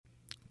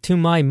to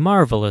my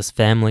marvelous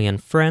family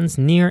and friends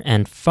near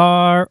and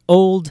far,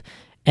 old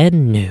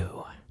and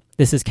new.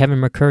 This is Kevin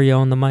Mercurio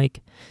on the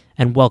mic,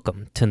 and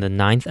welcome to the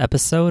 9th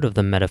episode of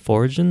the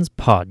Metaforigins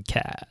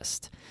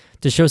podcast.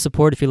 To show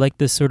support, if you like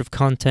this sort of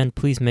content,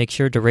 please make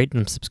sure to rate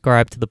and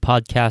subscribe to the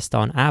podcast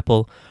on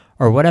Apple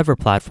or whatever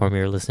platform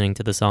you're listening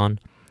to this on,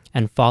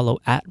 and follow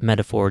at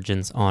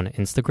Metaforigins on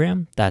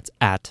Instagram, that's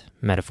at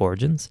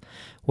Metaforigins,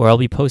 where I'll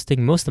be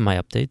posting most of my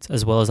updates,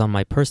 as well as on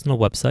my personal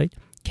website,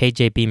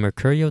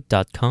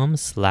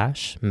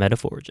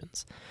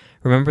 kjbmercurio.com/Metaforigins.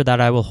 Remember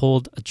that I will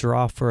hold a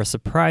draw for a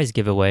surprise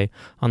giveaway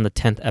on the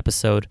 10th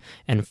episode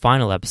and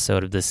final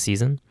episode of this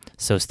season,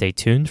 so stay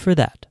tuned for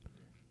that.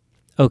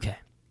 Okay.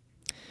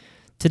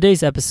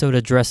 Today's episode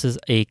addresses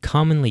a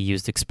commonly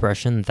used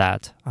expression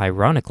that,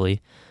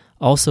 ironically,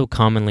 also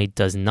commonly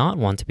does not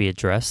want to be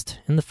addressed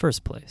in the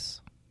first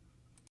place.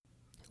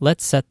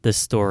 Let's set this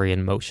story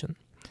in motion.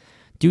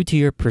 Due to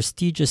your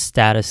prestigious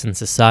status in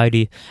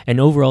society and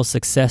overall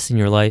success in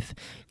your life,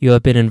 you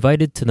have been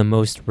invited to the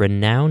most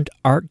renowned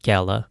art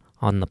gala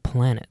on the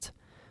planet.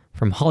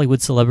 From Hollywood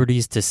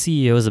celebrities to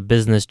CEOs of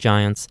business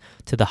giants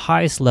to the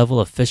highest level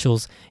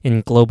officials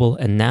in global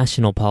and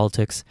national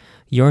politics,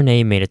 your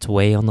name made its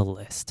way on the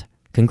list.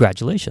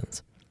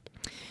 Congratulations.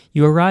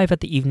 You arrive at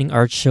the evening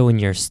art show in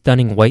your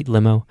stunning white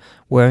limo,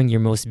 wearing your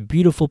most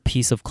beautiful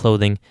piece of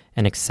clothing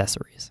and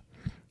accessories.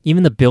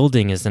 Even the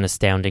building is an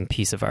astounding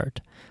piece of art.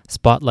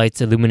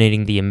 Spotlights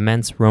illuminating the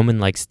immense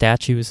Roman-like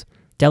statues,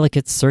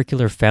 delicate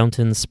circular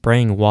fountains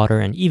spraying water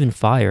and even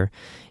fire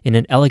in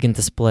an elegant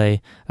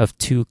display of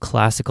two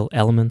classical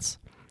elements.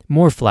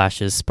 More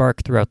flashes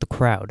spark throughout the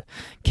crowd,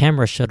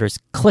 camera shutters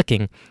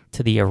clicking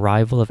to the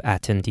arrival of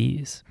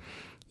attendees.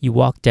 You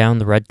walk down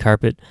the red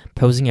carpet,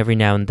 posing every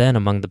now and then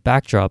among the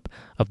backdrop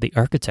of the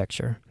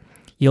architecture.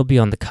 You'll be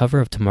on the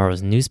cover of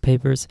tomorrow's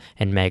newspapers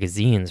and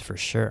magazines for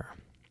sure.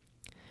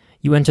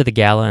 You enter the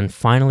gala and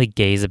finally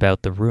gaze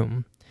about the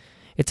room.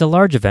 It's a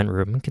large event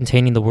room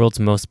containing the world's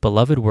most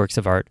beloved works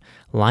of art,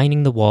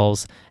 lining the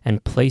walls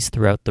and placed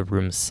throughout the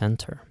room's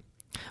center.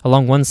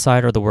 Along one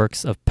side are the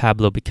works of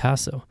Pablo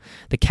Picasso,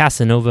 the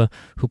Casanova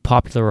who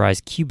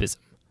popularized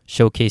Cubism,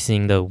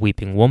 showcasing the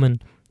Weeping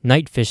Woman,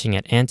 night fishing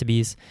at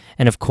Antibes,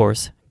 and of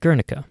course,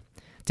 Guernica,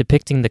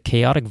 depicting the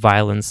chaotic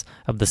violence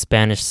of the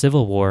Spanish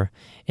Civil War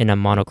in a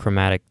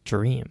monochromatic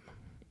dream.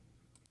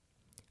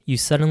 You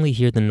suddenly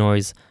hear the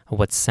noise of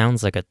what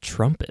sounds like a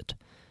trumpet.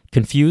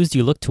 Confused,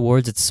 you look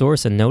towards its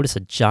source and notice a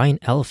giant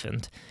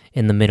elephant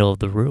in the middle of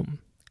the room.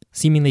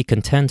 Seemingly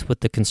content with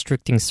the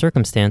constricting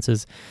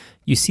circumstances,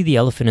 you see the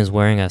elephant is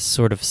wearing a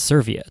sort of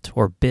serviette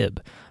or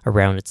bib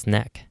around its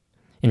neck.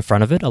 In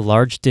front of it, a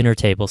large dinner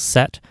table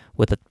set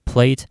with a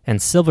plate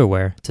and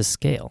silverware to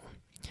scale.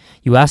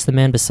 You ask the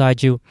man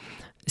beside you,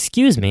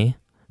 "Excuse me,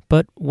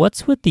 but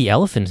what's with the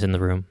elephant in the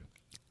room?"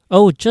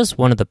 "Oh, just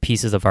one of the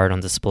pieces of art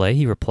on display,"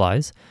 he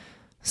replies.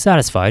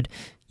 Satisfied,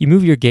 you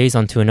move your gaze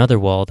onto another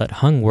wall that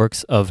hung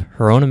works of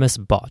Hieronymus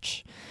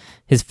Bosch.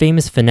 His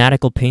famous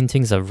fanatical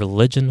paintings of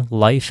religion,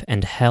 life,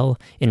 and hell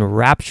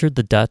enraptured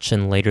the Dutch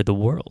and later the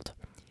world.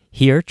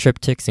 Here,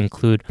 triptychs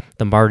include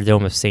the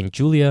Martyrdom of St.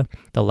 Julia,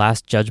 the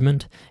Last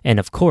Judgment, and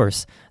of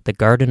course, the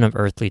Garden of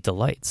Earthly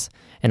Delights,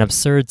 an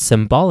absurd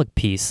symbolic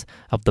piece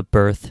of the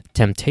birth,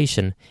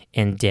 temptation,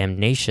 and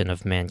damnation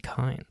of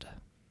mankind.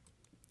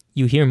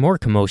 You hear more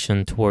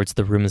commotion towards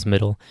the room's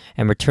middle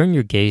and return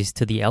your gaze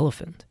to the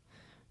elephant.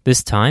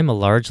 This time, a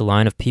large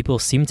line of people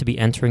seem to be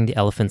entering the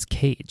elephant's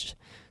cage.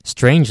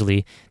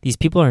 Strangely, these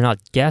people are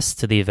not guests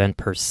to the event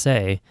per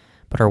se,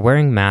 but are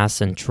wearing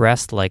masks and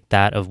dressed like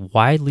that of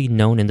widely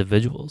known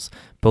individuals,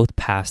 both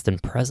past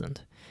and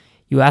present.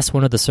 You ask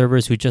one of the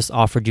servers who just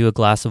offered you a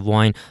glass of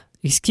wine,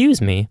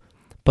 "Excuse me,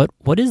 but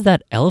what is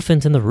that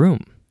elephant in the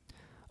room?"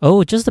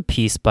 "Oh, just a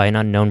piece by an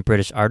unknown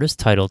British artist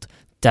titled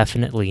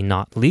Definitely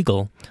Not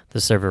Legal,"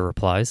 the server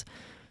replies.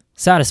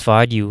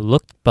 Satisfied, you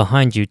look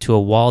behind you to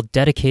a wall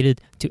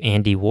dedicated to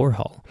Andy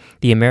Warhol,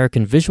 the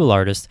American visual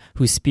artist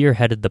who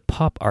spearheaded the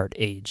pop art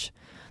age.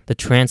 The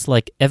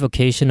trance-like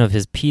evocation of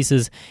his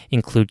pieces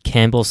include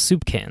Campbell's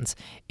soup cans,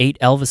 8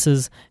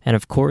 Elvises, and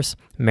of course,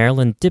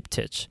 Marilyn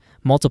Diptych,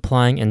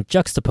 multiplying and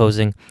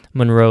juxtaposing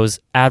Monroe's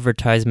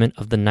advertisement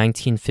of the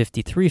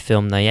 1953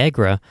 film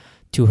Niagara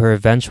to her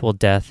eventual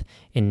death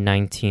in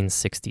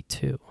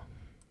 1962.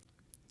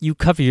 You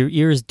cover your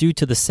ears due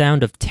to the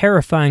sound of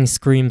terrifying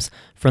screams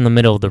from the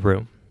middle of the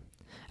room.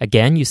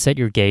 Again, you set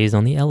your gaze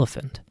on the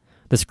elephant.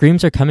 The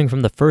screams are coming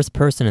from the first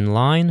person in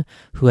line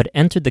who had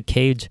entered the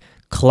cage,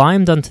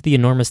 climbed onto the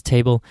enormous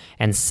table,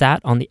 and sat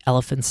on the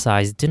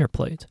elephant-sized dinner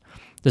plate.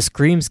 The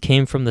screams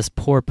came from this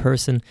poor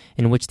person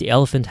in which the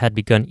elephant had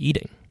begun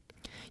eating.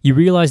 You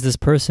realize this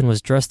person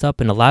was dressed up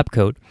in a lab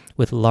coat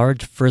with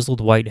large frizzled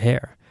white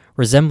hair,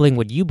 resembling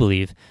what you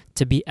believe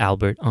to be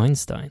Albert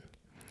Einstein.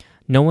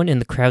 No one in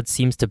the crowd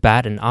seems to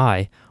bat an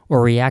eye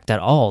or react at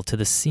all to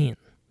the scene.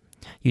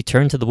 You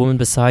turn to the woman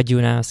beside you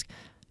and ask,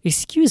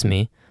 "Excuse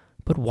me,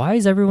 but why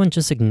is everyone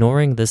just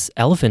ignoring this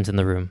elephant in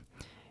the room?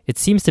 It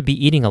seems to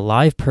be eating a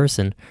live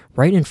person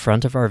right in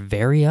front of our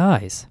very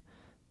eyes."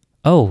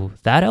 "Oh,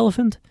 that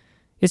elephant?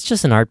 It's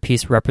just an art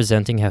piece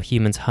representing how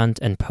humans hunt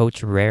and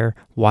poach rare,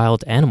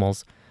 wild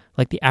animals,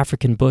 like the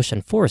African bush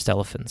and forest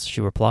elephants,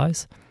 she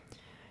replies.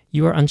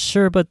 You are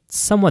unsure but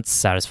somewhat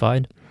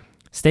satisfied.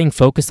 Staying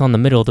focused on the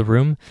middle of the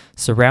room,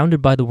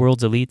 surrounded by the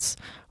world's elites,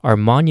 are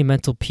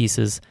monumental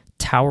pieces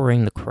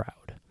towering the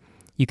crowd.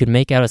 You can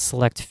make out a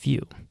select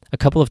few. A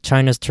couple of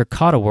China's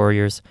terracotta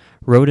warriors,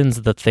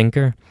 Rodin's The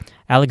Thinker,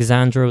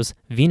 Alexandro's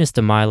Venus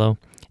de Milo,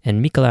 and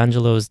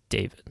Michelangelo's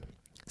David.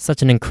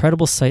 Such an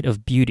incredible sight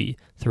of beauty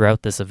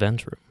throughout this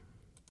event room.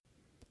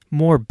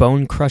 More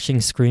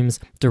bone-crushing screams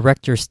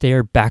direct your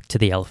stare back to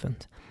the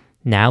elephant.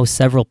 Now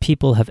several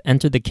people have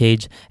entered the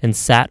cage and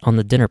sat on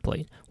the dinner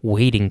plate,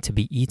 waiting to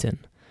be eaten.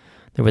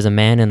 There was a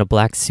man in a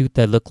black suit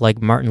that looked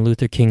like Martin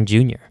Luther King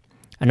Jr.,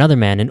 another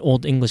man in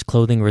Old English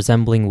clothing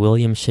resembling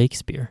William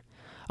Shakespeare,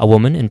 a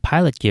woman in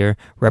pilot gear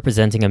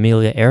representing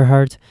Amelia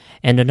Earhart,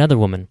 and another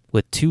woman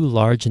with 2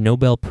 large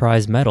Nobel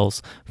Prize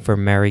medals for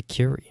Marie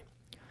Curie.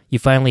 You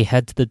finally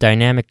head to the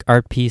dynamic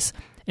art piece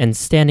and,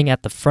 standing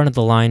at the front of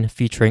the line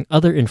featuring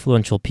other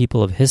influential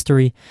people of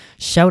history,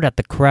 shout at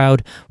the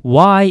crowd,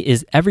 "Why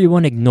is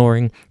everyone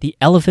ignoring the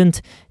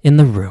elephant in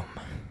the room?"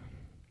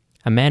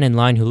 A man in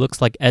line who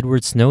looks like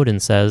Edward Snowden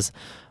says,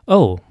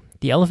 "Oh,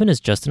 the elephant is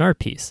just an art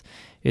piece.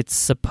 It's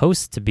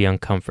supposed to be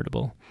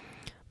uncomfortable.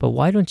 But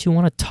why don't you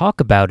want to talk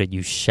about it,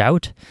 you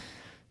shout?"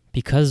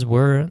 Because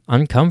we're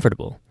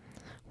uncomfortable.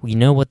 We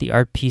know what the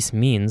art piece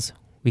means.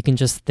 We can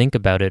just think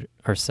about it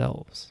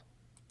ourselves.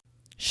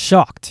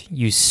 Shocked,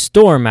 you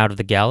storm out of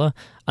the gala,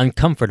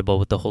 uncomfortable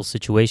with the whole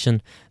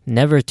situation,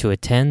 never to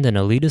attend an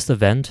elitist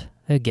event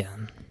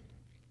again.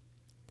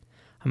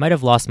 I might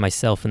have lost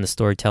myself in the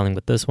storytelling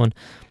with this one,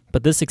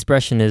 but this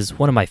expression is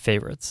one of my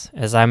favorites,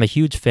 as I'm a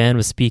huge fan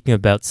of speaking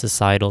about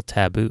societal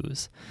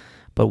taboos.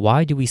 But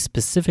why do we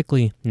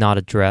specifically not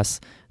address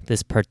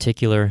this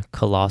particular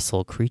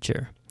colossal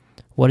creature?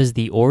 What is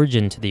the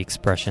origin to the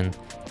expression,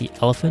 the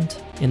elephant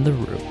in the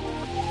room?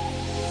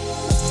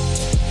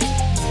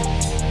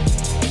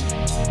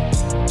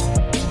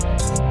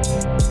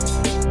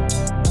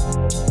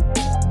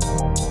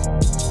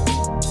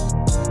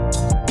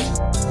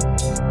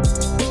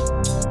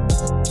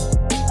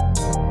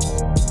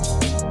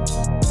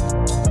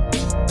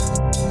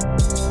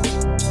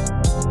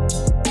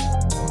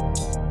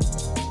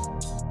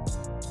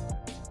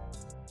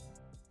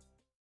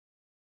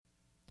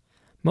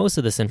 Most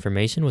of this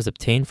information was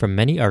obtained from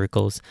many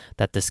articles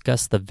that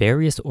discuss the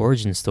various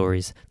origin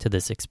stories to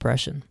this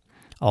expression.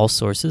 All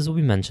sources will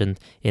be mentioned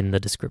in the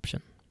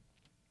description.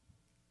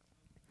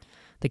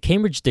 The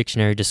Cambridge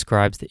Dictionary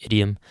describes the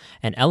idiom,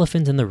 "an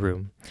elephant in the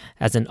room,"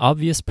 as an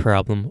obvious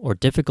problem or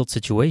difficult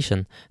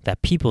situation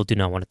that people do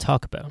not want to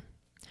talk about.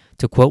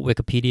 To quote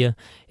Wikipedia,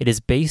 it is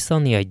based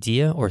on the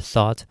idea or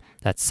thought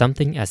that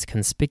something as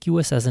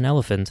conspicuous as an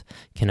elephant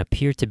can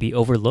appear to be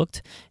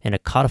overlooked in a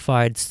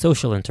codified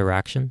social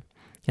interaction,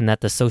 and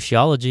that the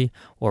sociology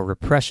or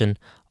repression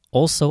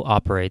also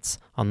operates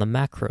on the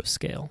macro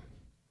scale.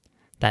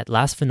 That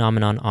last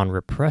phenomenon on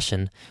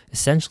repression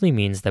essentially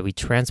means that we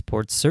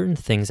transport certain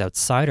things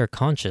outside our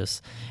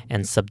conscious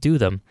and subdue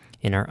them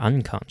in our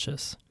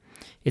unconscious.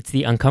 It's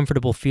the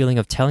uncomfortable feeling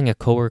of telling a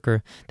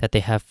coworker that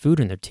they have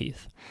food in their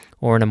teeth,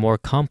 or in a more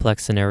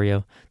complex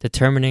scenario,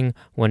 determining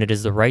when it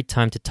is the right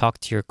time to talk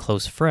to your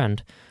close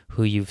friend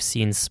who you've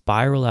seen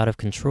spiral out of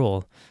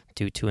control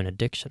due to an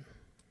addiction.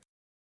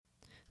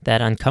 That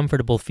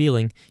uncomfortable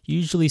feeling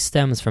usually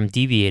stems from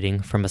deviating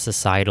from a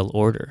societal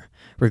order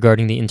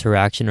regarding the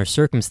interaction or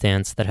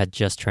circumstance that had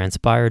just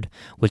transpired,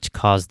 which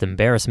caused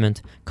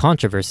embarrassment,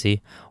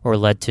 controversy, or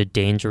led to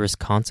dangerous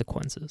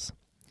consequences.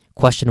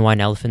 Question why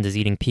an elephant is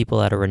eating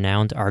people at a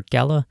renowned art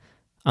gala?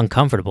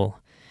 Uncomfortable,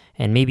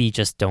 and maybe you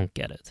just don't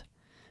get it.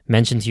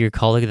 Mention to your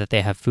colleague that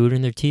they have food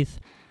in their teeth?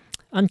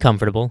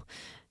 Uncomfortable,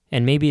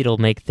 and maybe it'll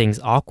make things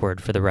awkward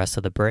for the rest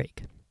of the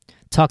break.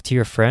 Talk to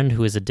your friend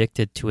who is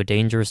addicted to a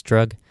dangerous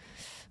drug?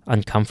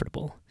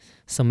 Uncomfortable.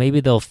 So maybe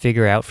they'll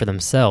figure out for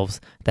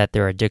themselves that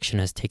their addiction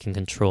has taken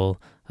control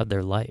of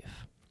their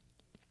life.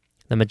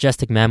 The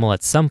majestic mammal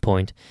at some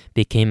point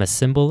became a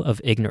symbol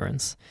of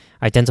ignorance,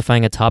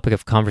 identifying a topic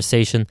of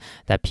conversation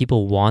that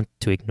people want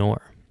to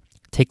ignore.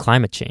 Take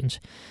climate change.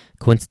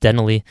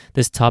 Coincidentally,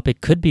 this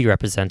topic could be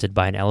represented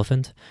by an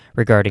elephant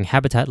regarding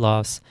habitat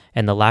loss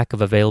and the lack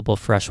of available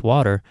fresh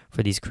water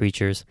for these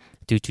creatures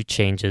due to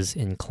changes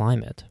in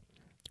climate.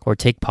 Or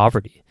take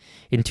poverty.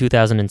 In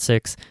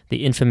 2006,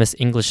 the infamous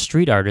English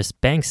street artist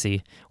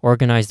Banksy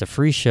organized a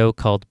free show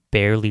called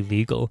Barely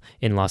Legal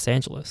in Los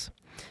Angeles,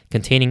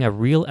 containing a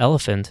real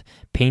elephant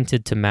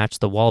painted to match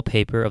the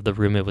wallpaper of the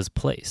room it was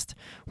placed,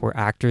 where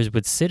actors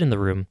would sit in the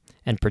room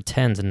and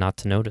pretend not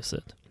to notice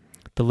it.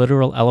 The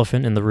literal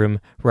elephant in the room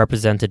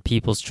represented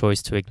people's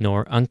choice to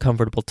ignore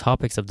uncomfortable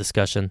topics of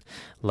discussion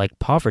like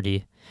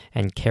poverty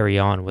and carry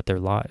on with their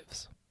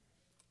lives.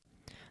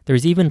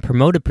 There's even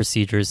promoted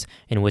procedures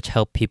in which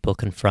help people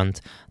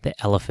confront the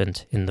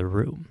elephant in the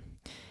room.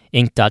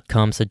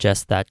 Inc.com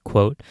suggests that,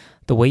 quote,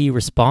 "the way you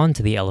respond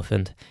to the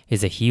elephant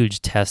is a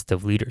huge test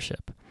of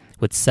leadership,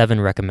 with 7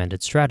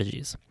 recommended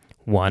strategies.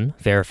 1.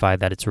 Verify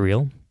that it's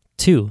real.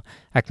 2.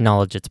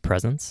 Acknowledge its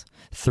presence.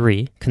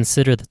 3.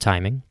 Consider the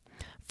timing.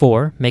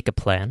 4. Make a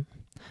plan.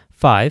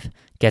 5.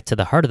 Get to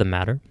the heart of the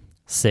matter.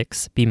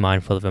 6. Be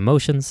mindful of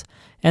emotions.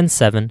 And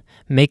 7.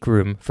 Make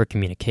room for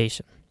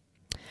communication.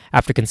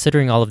 After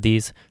considering all of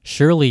these,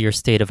 surely your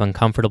state of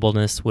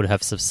uncomfortableness would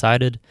have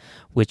subsided,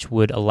 which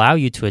would allow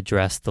you to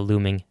address the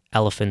looming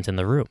elephant in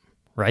the room,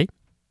 right?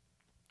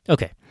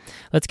 Okay,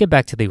 let's get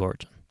back to the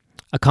origin.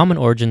 A common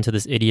origin to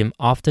this idiom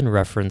often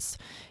referenced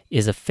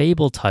is a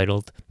fable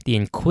titled The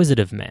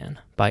Inquisitive Man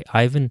by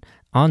Ivan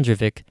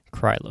Andreevich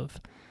Krylov.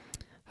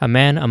 A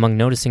man, among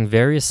noticing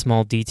various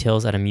small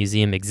details at a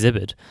museum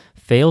exhibit,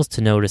 fails to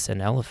notice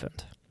an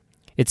elephant.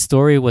 Its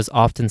story was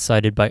often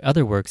cited by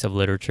other works of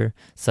literature,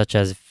 such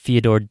as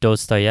Fyodor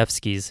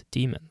Dostoevsky's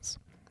Demons.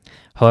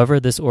 However,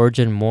 this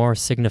origin more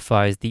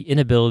signifies the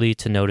inability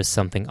to notice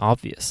something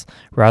obvious,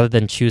 rather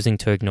than choosing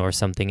to ignore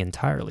something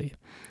entirely.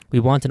 We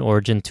want an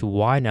origin to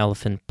why an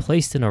elephant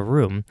placed in a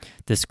room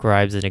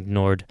describes an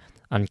ignored,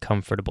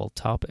 uncomfortable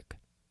topic.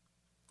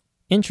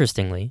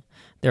 Interestingly,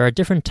 there are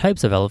different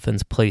types of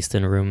elephants placed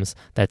in rooms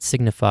that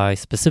signify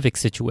specific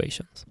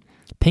situations.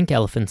 Pink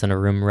elephants in a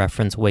room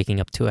reference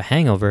waking up to a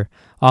hangover,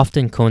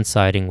 often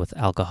coinciding with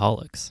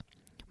alcoholics.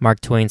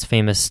 Mark Twain's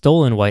famous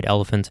Stolen White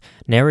Elephant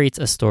narrates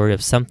a story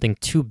of something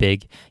too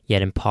big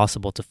yet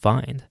impossible to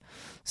find.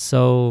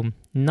 So,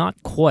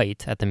 not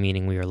quite at the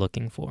meaning we are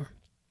looking for.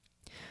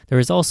 There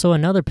is also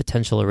another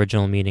potential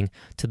original meaning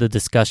to the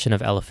discussion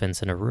of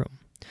elephants in a room.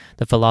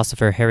 The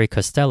philosopher Harry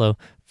Costello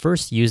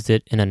first used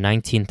it in a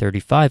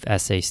 1935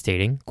 essay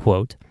stating,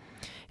 quote,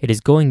 "It is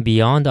going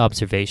beyond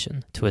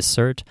observation to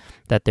assert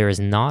that there is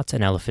not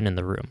an elephant in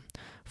the room,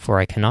 for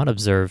I cannot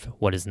observe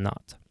what is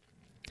not."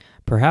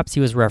 Perhaps he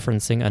was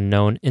referencing a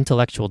known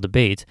intellectual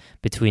debate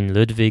between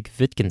Ludwig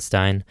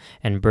Wittgenstein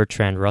and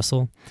Bertrand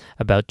Russell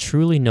about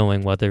truly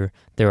knowing whether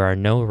there are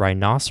no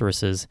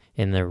rhinoceroses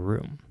in their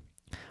room.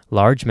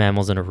 Large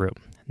mammals in a room.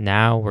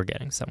 Now we're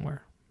getting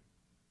somewhere.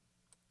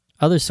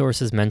 Other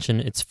sources mention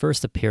its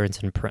first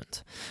appearance in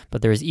print,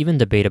 but there is even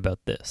debate about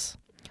this.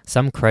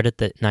 Some credit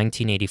the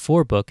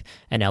 1984 book,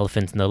 An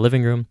Elephant in the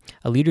Living Room,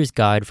 A Leader's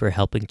Guide for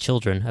Helping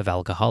Children of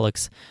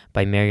Alcoholics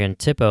by Marianne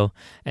Tippo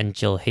and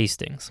Jill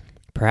Hastings.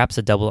 Perhaps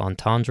a double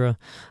entendre,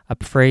 a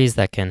phrase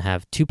that can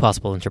have two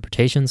possible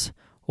interpretations,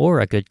 or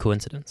a good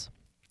coincidence.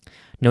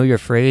 Know Your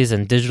Phrase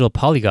and Digital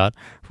Polyglot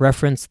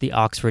reference the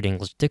Oxford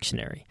English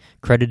Dictionary,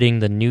 crediting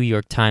the New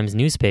York Times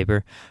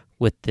newspaper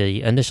with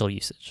the initial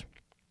usage.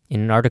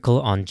 In an article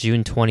on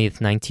June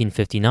 20th,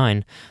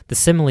 1959, the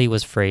simile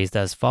was phrased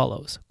as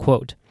follows,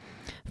 quote,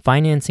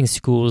 "Financing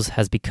schools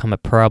has become a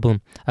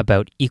problem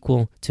about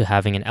equal to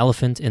having an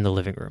elephant in the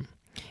living room.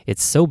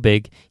 It's so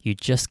big, you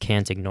just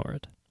can't ignore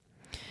it."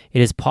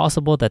 It is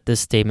possible that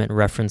this statement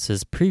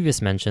references previous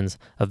mentions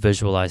of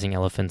visualizing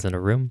elephants in a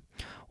room,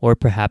 or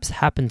perhaps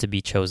happened to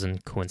be chosen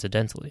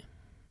coincidentally.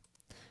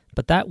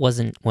 But that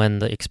wasn't when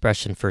the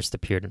expression first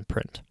appeared in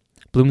print.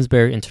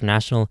 Bloomsbury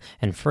International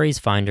and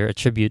Phrasefinder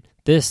attribute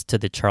this to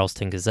the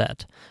Charleston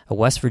Gazette, a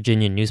West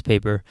Virginia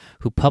newspaper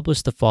who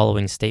published the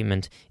following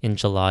statement in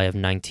July of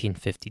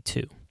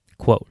 1952.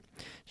 Quote,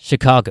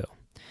 "Chicago.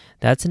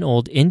 That's an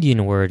old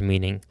Indian word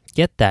meaning,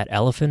 get that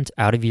elephant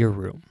out of your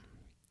room."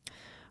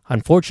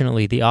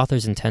 Unfortunately, the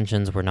author's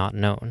intentions were not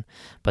known,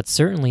 but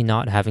certainly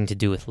not having to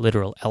do with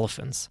literal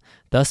elephants,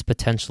 thus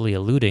potentially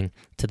alluding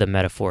to the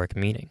metaphoric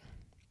meaning.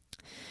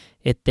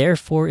 It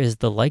therefore is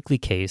the likely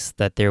case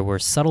that there were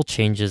subtle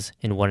changes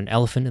in what an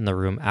elephant in the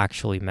room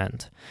actually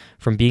meant,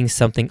 from being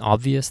something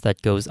obvious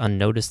that goes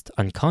unnoticed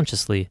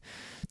unconsciously,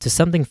 to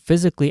something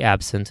physically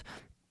absent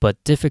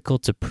but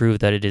difficult to prove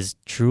that it is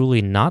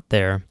truly not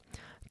there,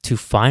 to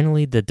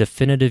finally the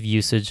definitive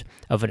usage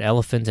of an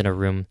elephant in a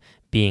room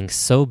being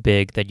so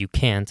big that you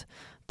can't,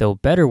 though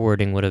better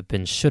wording would have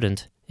been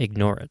shouldn't,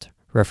 ignore it,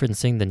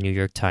 referencing the New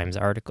York Times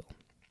article.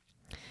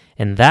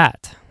 And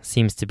that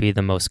seems to be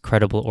the most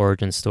credible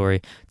origin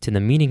story to the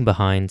meaning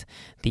behind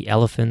the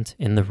elephant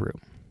in the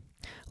room,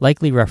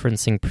 likely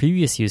referencing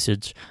previous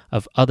usage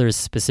of others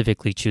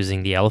specifically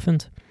choosing the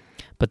elephant,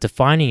 but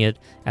defining it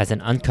as an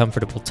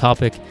uncomfortable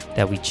topic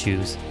that we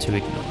choose to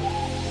ignore.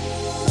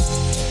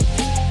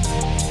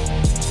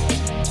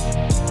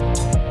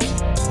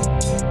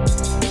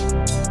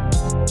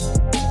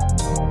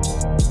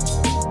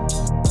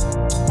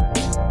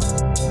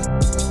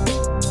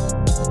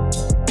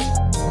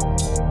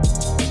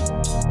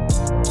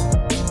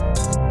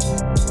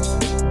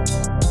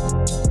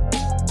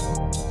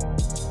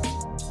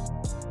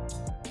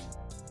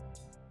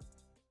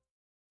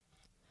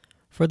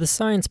 For the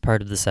science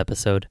part of this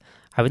episode,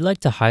 I would like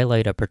to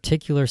highlight a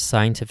particular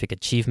scientific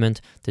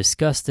achievement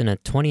discussed in a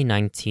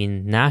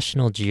 2019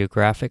 National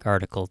Geographic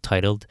article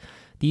titled,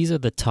 "These are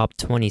the top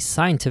 20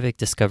 scientific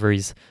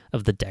discoveries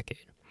of the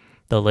decade."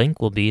 The link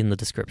will be in the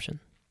description.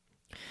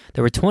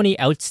 There were 20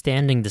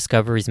 outstanding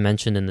discoveries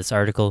mentioned in this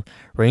article,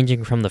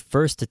 ranging from the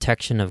first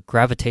detection of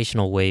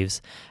gravitational waves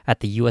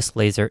at the U.S.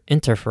 Laser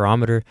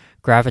Interferometer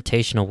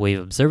Gravitational Wave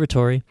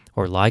Observatory,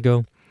 or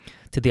LIGO,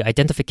 to the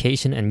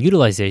identification and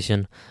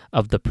utilization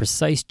of the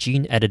precise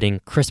gene editing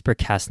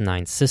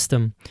CRISPR-Cas9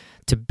 system,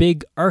 to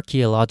big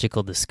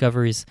archaeological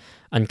discoveries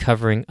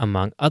uncovering,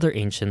 among other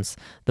ancients,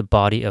 the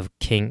body of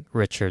King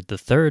Richard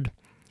III,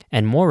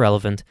 and more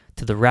relevant,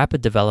 to the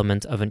rapid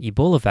development of an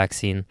Ebola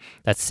vaccine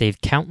that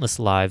saved countless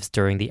lives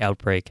during the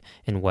outbreak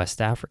in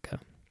West Africa.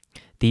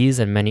 These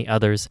and many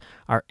others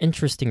are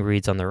interesting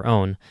reads on their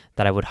own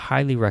that I would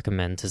highly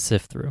recommend to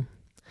sift through.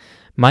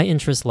 My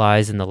interest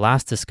lies in the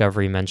last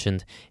discovery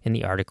mentioned in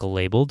the article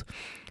labeled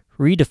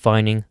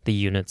Redefining the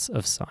Units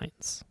of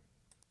Science.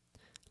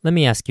 Let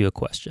me ask you a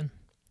question.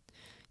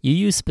 You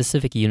use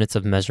specific units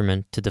of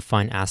measurement to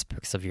define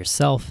aspects of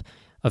yourself,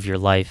 of your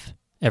life,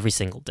 every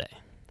single day.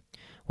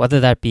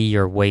 Whether that be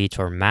your weight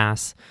or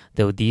mass,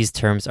 though these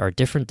terms are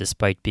different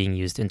despite being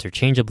used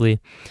interchangeably,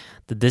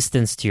 the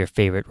distance to your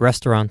favorite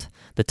restaurant,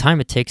 the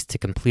time it takes to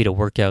complete a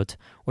workout,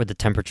 or the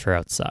temperature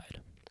outside.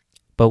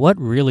 But what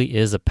really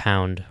is a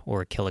pound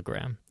or a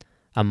kilogram,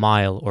 a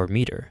mile or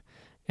meter,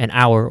 an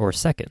hour or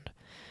second?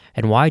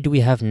 And why do we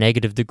have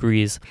negative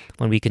degrees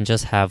when we can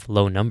just have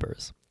low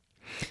numbers?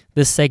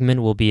 This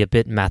segment will be a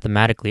bit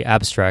mathematically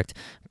abstract,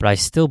 but I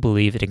still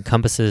believe it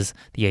encompasses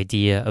the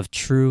idea of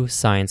true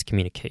science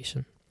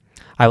communication.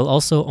 I will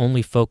also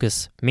only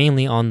focus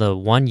mainly on the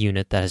one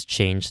unit that has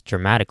changed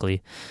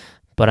dramatically,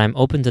 but I'm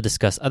open to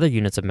discuss other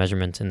units of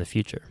measurement in the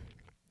future.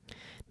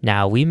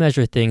 Now, we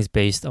measure things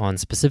based on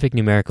specific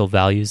numerical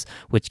values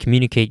which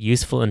communicate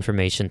useful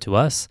information to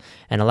us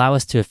and allow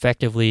us to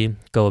effectively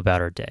go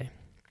about our day.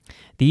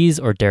 These,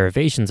 or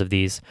derivations of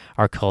these,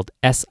 are called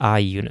SI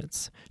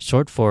units,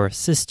 short for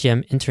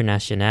Système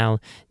International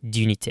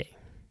d'Unité.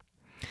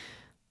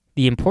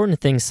 The important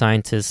thing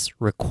scientists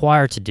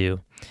require to do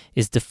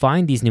is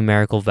define these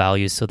numerical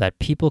values so that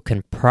people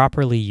can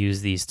properly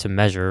use these to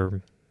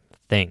measure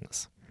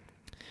things.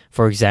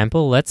 For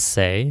example, let's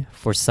say,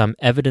 for some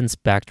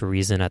evidence-backed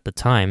reason at the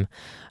time,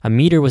 a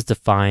meter was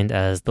defined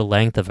as the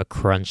length of a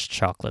Crunch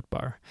chocolate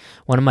bar.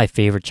 One of my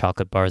favorite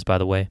chocolate bars, by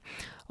the way.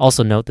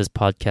 Also note this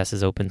podcast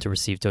is open to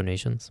receive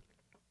donations.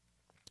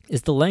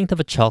 Is the length of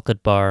a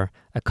chocolate bar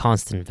a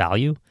constant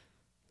value?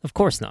 Of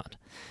course not.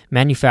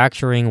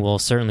 Manufacturing will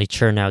certainly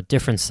churn out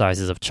different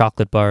sizes of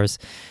chocolate bars.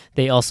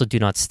 They also do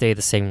not stay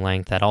the same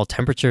length at all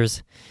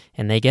temperatures,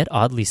 and they get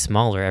oddly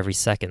smaller every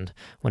second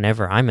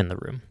whenever I'm in the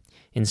room,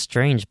 in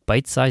strange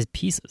bite-sized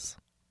pieces.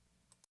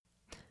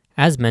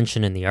 As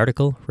mentioned in the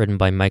article, written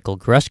by Michael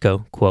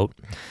Grushko, quote,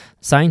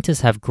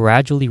 scientists have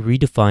gradually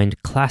redefined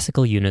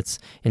classical units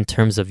in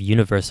terms of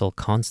universal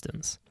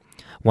constants.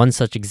 One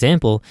such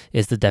example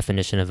is the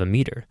definition of a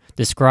meter,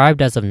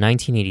 described as of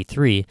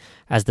 1983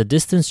 as the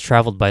distance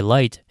traveled by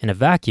light in a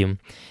vacuum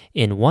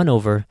in 1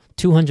 over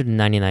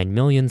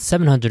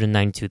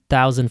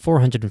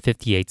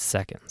 299,792,458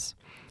 seconds,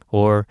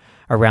 or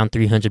around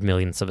 300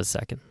 millionths of a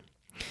second.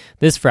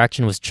 This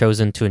fraction was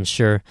chosen to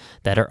ensure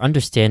that our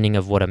understanding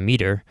of what a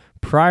meter,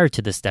 prior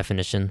to this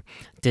definition,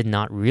 did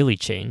not really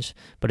change,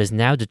 but is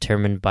now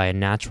determined by a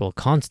natural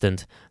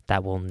constant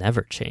that will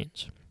never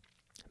change.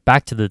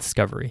 Back to the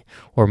discovery,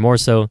 or more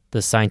so,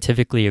 the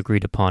scientifically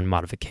agreed upon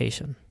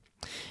modification.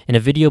 In a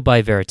video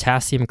by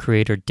Veritasium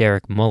creator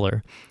Derek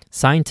Muller,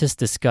 scientists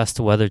discussed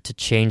whether to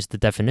change the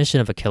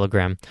definition of a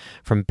kilogram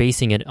from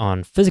basing it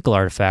on physical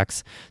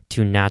artifacts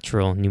to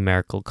natural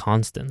numerical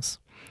constants.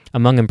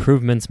 Among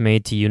improvements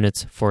made to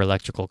units for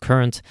electrical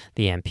current,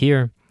 the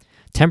ampere,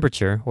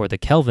 temperature, or the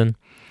Kelvin,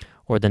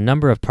 or the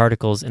number of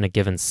particles in a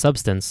given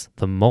substance,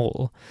 the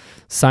mole,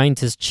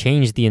 scientists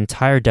changed the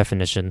entire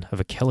definition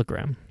of a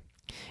kilogram.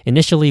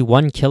 Initially,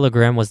 1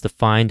 kilogram was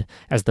defined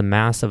as the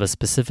mass of a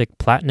specific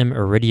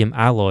platinum-iridium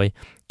alloy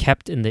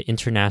kept in the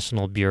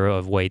International Bureau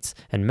of Weights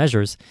and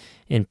Measures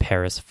in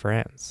Paris,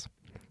 France.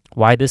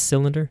 Why this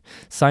cylinder?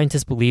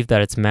 Scientists believed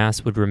that its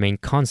mass would remain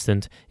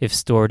constant if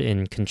stored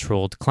in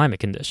controlled climate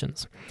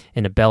conditions,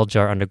 in a bell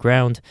jar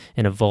underground,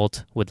 in a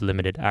vault with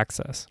limited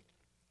access.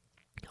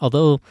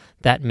 Although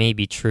that may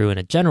be true in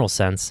a general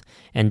sense,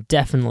 and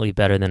definitely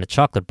better than a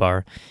chocolate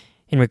bar,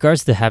 in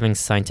regards to having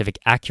scientific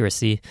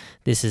accuracy,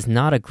 this is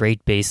not a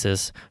great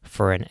basis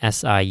for an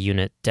SI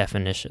unit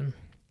definition.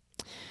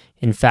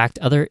 In fact,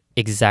 other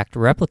exact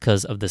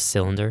replicas of this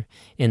cylinder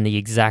in the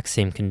exact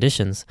same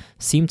conditions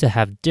seem to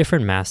have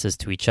different masses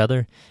to each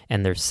other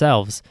and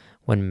themselves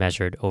when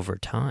measured over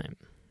time.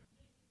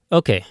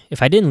 Okay,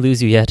 if I didn't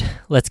lose you yet,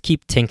 let's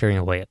keep tinkering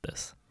away at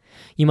this.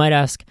 You might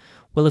ask,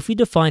 well, if we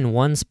define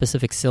one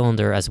specific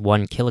cylinder as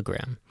 1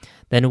 kilogram,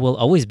 then it will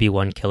always be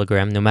 1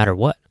 kilogram no matter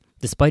what,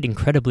 despite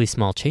incredibly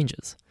small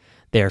changes.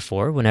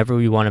 Therefore, whenever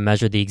we want to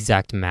measure the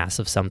exact mass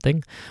of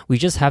something, we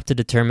just have to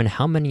determine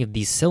how many of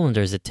these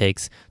cylinders it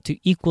takes to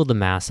equal the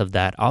mass of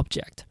that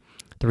object.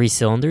 3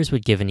 cylinders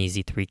would give an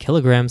easy 3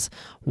 kilograms.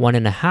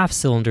 1.5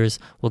 cylinders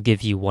will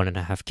give you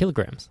 1.5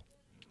 kilograms.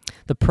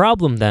 The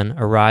problem then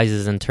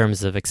arises in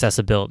terms of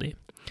accessibility.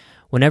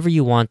 Whenever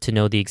you want to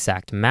know the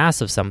exact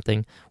mass of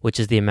something, which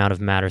is the amount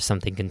of matter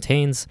something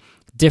contains,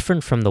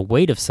 different from the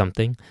weight of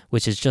something,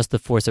 which is just the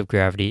force of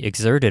gravity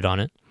exerted on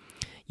it,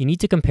 you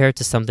need to compare it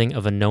to something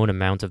of a known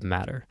amount of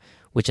matter,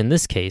 which in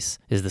this case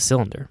is the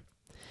cylinder.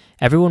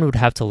 Everyone would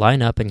have to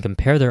line up and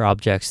compare their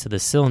objects to the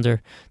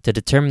cylinder to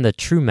determine the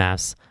true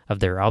mass of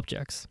their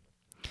objects.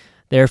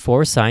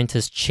 Therefore,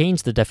 scientists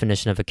changed the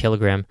definition of a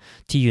kilogram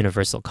to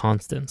universal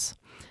constants.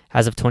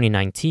 As of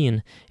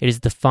 2019, it is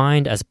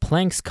defined as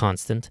Planck's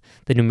constant,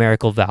 the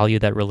numerical value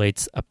that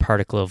relates a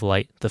particle of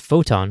light, the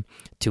photon,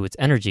 to its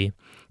energy,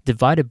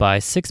 divided by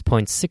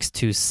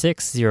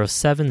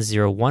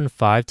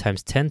 6.6260715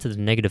 times 10 to the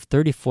negative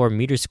 34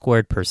 meters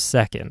squared per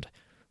second.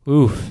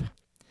 Oof.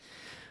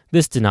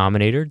 This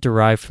denominator,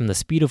 derived from the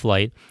speed of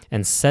light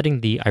and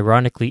setting the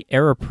ironically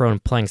error-prone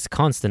Planck's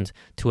constant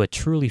to a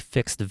truly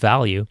fixed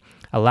value,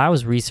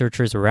 allows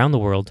researchers around the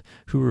world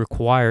who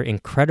require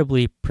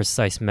incredibly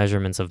precise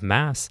measurements of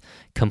mass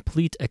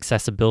complete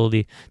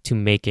accessibility to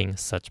making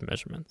such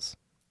measurements.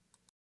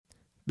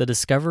 The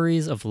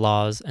discoveries of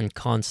laws and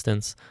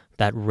constants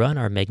that run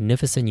our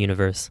magnificent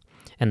universe,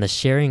 and the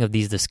sharing of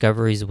these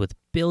discoveries with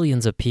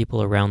billions of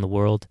people around the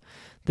world,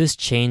 this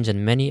change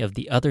and many of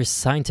the other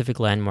scientific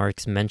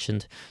landmarks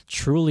mentioned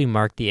truly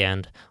mark the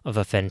end of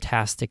a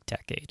fantastic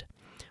decade.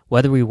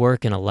 Whether we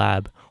work in a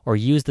lab or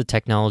use the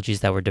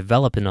technologies that were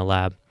developed in a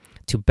lab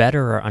to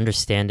better our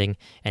understanding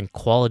and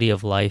quality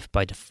of life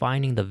by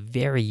defining the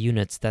very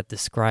units that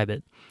describe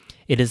it,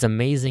 it is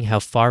amazing how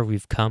far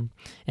we've come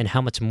and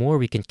how much more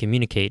we can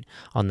communicate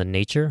on the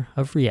nature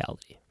of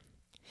reality.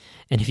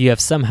 And if you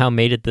have somehow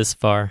made it this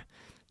far,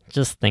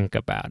 just think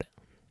about it.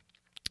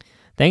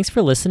 Thanks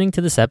for listening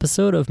to this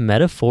episode of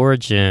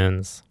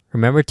Metaphorigins.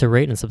 Remember to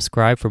rate and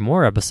subscribe for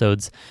more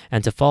episodes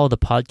and to follow the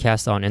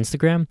podcast on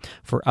Instagram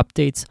for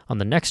updates on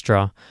the next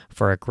draw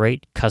for a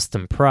great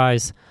custom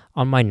prize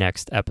on my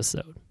next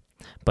episode.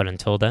 But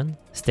until then,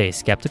 stay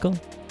skeptical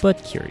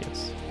but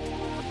curious.